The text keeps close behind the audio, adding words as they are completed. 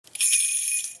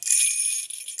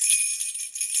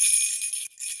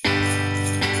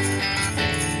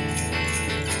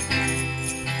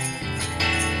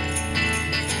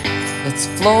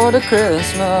It's Florida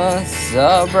Christmas,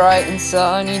 a bright and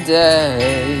sunny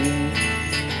day,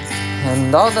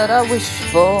 and all that I wish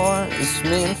for is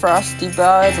me and Frosty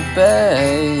by the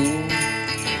bay.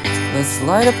 Let's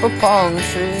light up a palm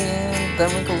tree, then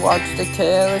we can watch the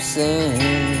carolers sing.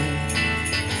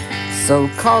 So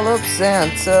call up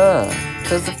Santa,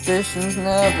 'cause the fishing's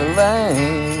never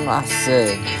lame. I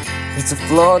said, it's a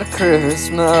Florida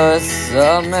Christmas,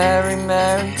 a merry,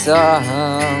 merry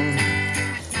time.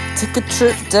 Take a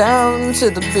trip down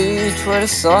to the beach where the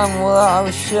sun will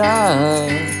always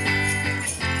shine.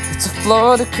 It's a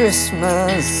Florida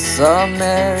Christmas, a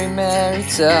merry, merry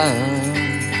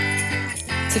time.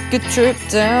 Take a trip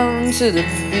down to the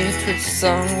beach where the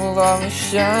sun will always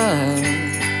shine.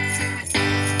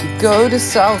 You could go to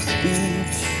South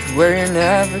Beach where you're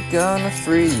never gonna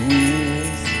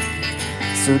freeze.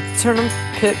 So turn a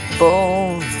pit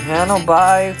bull and I'll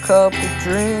buy a couple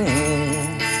drinks.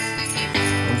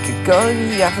 We could go to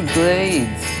the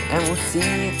Everglades and we'll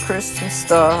see a Christmas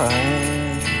star.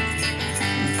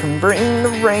 You can bring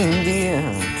the reindeer,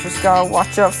 just gotta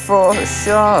watch out for a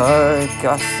shark.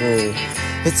 I said,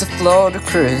 it's a Florida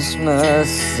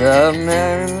Christmas, a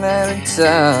merry, merry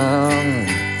time.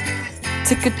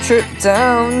 Take a trip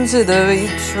down to the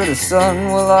beach where the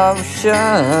sun will always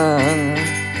shine.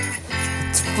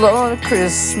 It's Florida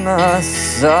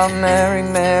Christmas, a merry,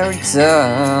 merry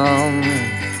time.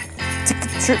 Take a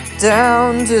trip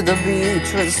down to the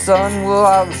beach where the sun will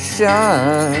always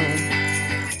shine.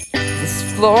 It's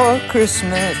Florida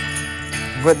Christmas,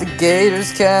 where the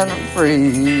gators cannot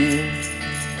freeze.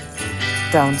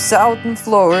 Down south in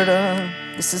Florida,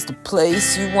 this is the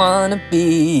place you wanna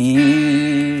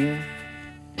be.